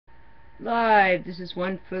Live. This is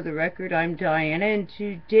One for the Record. I'm Diana, and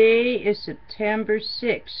today is September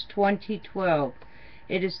 6, 2012.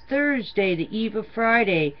 It is Thursday, the eve of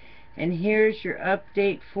Friday, and here's your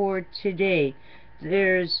update for today.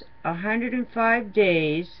 There's 105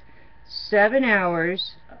 days, 7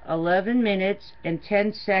 hours, 11 minutes, and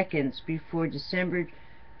 10 seconds before December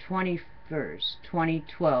 21st,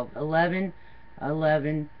 2012,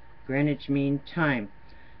 11:11 Greenwich Mean Time.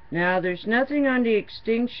 Now, there's nothing on the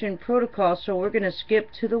extinction protocol, so we're going to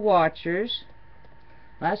skip to the watchers.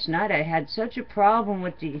 Last night I had such a problem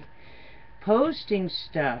with the posting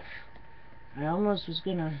stuff. I almost was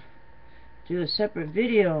going to do a separate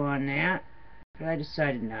video on that, but I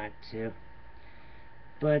decided not to.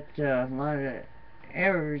 But a lot of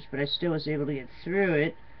errors, but I still was able to get through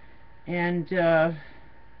it. And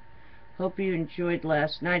hope you enjoyed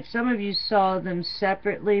last night. Some of you saw them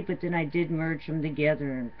separately, but then I did merge them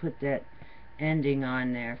together and put that ending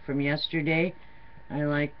on there from yesterday. I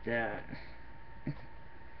like that.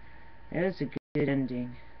 It was a good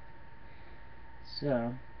ending.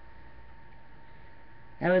 So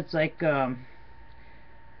that was like the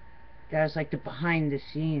behind the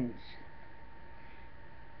scenes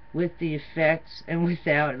with the effects and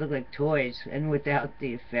without. It looked like toys and without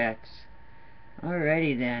the effects.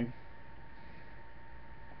 Alrighty then.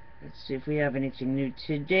 Let's see if we have anything new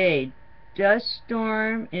today. Dust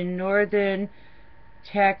storm in northern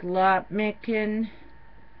Taklamakan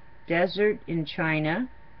Desert in China.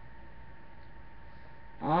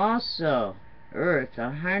 Also, Earth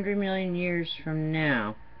 100 million years from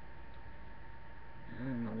now. I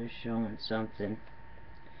don't know, they're showing something.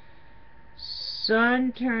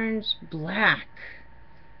 Sun turns black.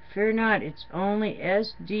 Fear not, it's only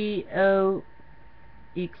SDO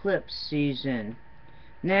eclipse season.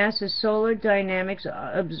 NASA's Solar Dynamics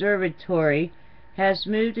Observatory has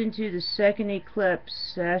moved into the second eclipse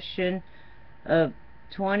session of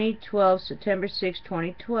 2012, September 6,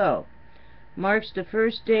 2012. Marks the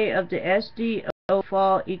first day of the SDO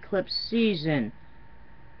fall eclipse season.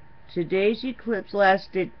 Today's eclipse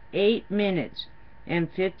lasted 8 minutes and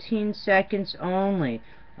 15 seconds only.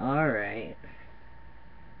 Alright.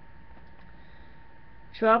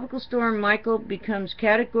 Tropical storm Michael becomes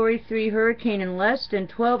Category 3 hurricane in less than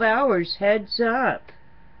 12 hours. Heads up.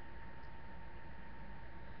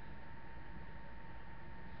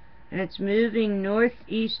 And it's moving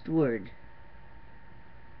northeastward.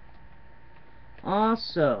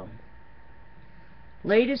 Also,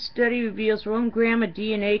 latest study reveals 1 gram of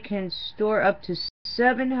DNA can store up to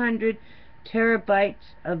 700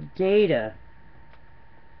 terabytes of data.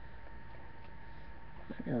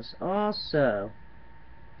 What else? Also,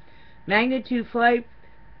 Magnitude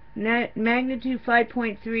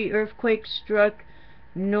 5.3 earthquake struck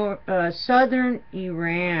southern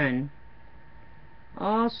Iran.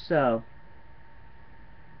 Also,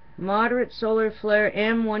 moderate solar flare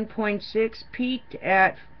M1.6 peaked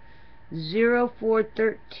at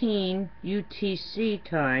 0413 UTC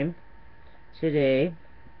time today.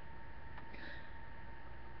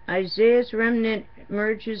 Isaiah's remnant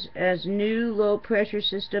emerges as new low pressure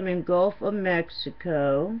system in Gulf of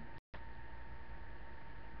Mexico.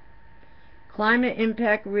 Climate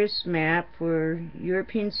impact risk map for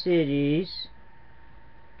European cities.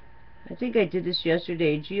 I think I did this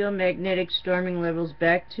yesterday. Geomagnetic storming levels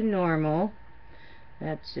back to normal.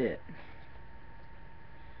 That's it.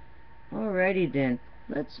 Alrighty then.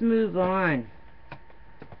 Let's move on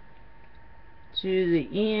to the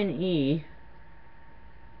E&E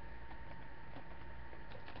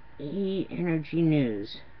Energy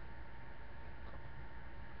News.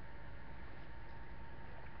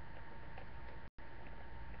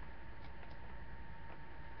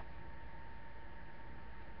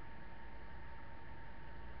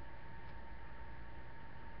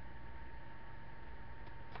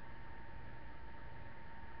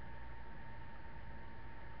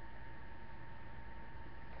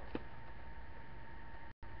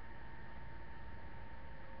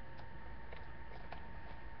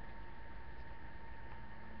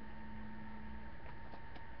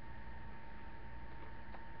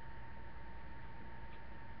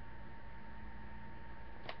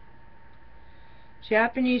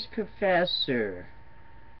 Japanese professor.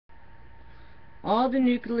 All the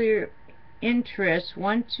nuclear interests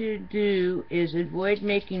want to do is avoid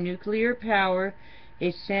making nuclear power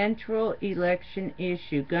a central election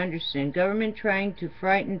issue. Gunderson. Government trying to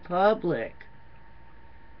frighten public.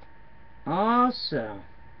 Also,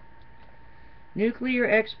 nuclear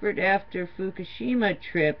expert after Fukushima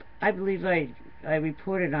trip. I believe I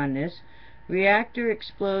reported on this. Reactor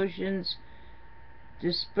explosions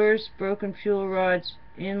disperse broken fuel rods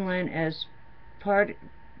inland as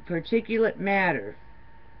particulate matter.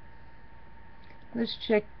 Let's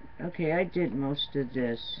check. Okay, I did most of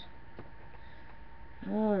this.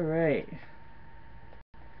 Alright.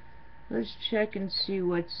 Let's check and see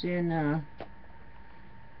what's in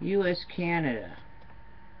U.S. Canada.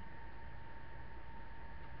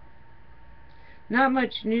 Not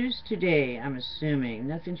much news today, I'm assuming.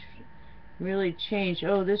 Nothing really changed.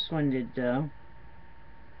 Oh, this one did, though.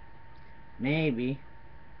 Maybe.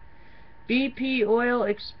 BP oil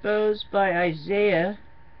exposed by Isaiah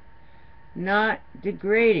not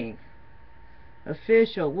degrading.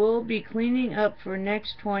 Official will be cleaning up for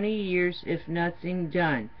next 20 years if nothing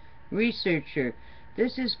done. Researcher,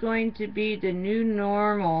 this is going to be the new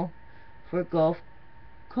normal for Gulf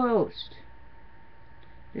Coast.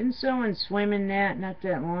 Didn't someone swim in that not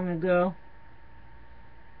that long ago?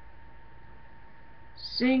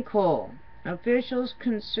 Sinkhole. Officials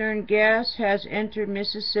concerned gas has entered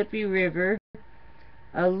Mississippi River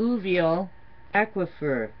alluvial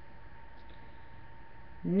aquifer.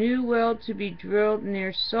 New well to be drilled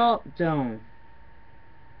near Salt Dome.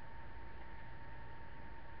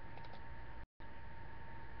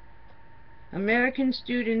 American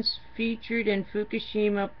students featured in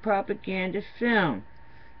Fukushima propaganda film.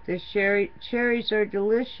 The cherries are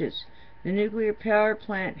delicious. The nuclear power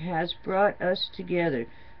plant has brought us together.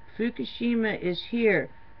 Fukushima is here,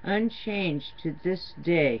 unchanged to this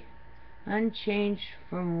day. Unchanged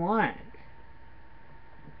from what?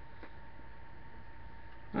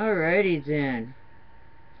 Alrighty then.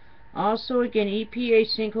 Also again, EPA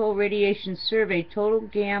sinkhole radiation survey, total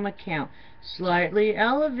gamma count slightly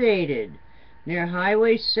elevated near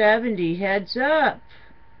Highway 70. Heads up.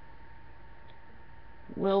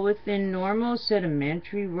 Well, within normal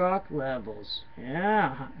sedimentary rock levels.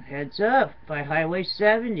 Yeah, heads up by Highway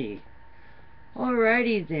 70.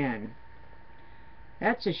 Alrighty then.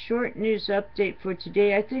 That's a short news update for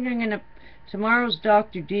today. I think tomorrow's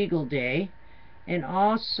Dr. Deagle Day. And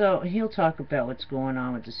also, he'll talk about what's going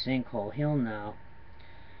on with the sinkhole. He'll know.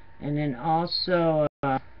 And then also,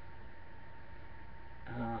 I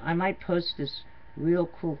might post this real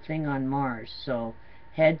cool thing on Mars. So,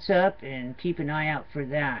 heads up and keep an eye out for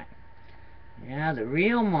that. Yeah, the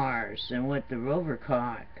real Mars and what the rover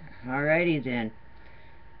caught. Alrighty then.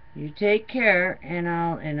 You take care,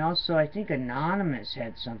 and also I think Anonymous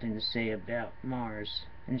had something to say about Mars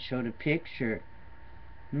and showed a picture.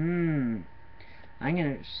 I'm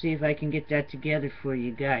gonna see if I can get that together for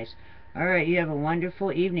you guys. Alright, you have a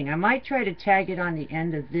wonderful evening. I might try to tag it on the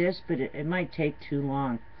end of this, but it might take too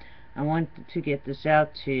long. I want to get this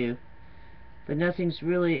out to you. But nothing's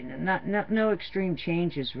really, no extreme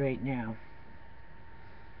changes right now.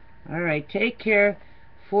 Alright, take care.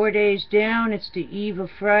 4 days down, it's the eve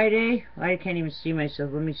of Friday. I can't even see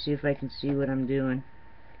myself. Let me see if I can see what I'm doing.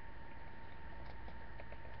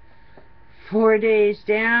 4 days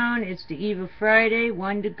down, it's the eve of Friday.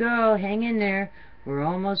 1 to go. Hang in there. We're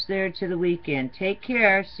almost there to the weekend. Take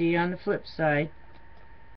care. See you on the flip side.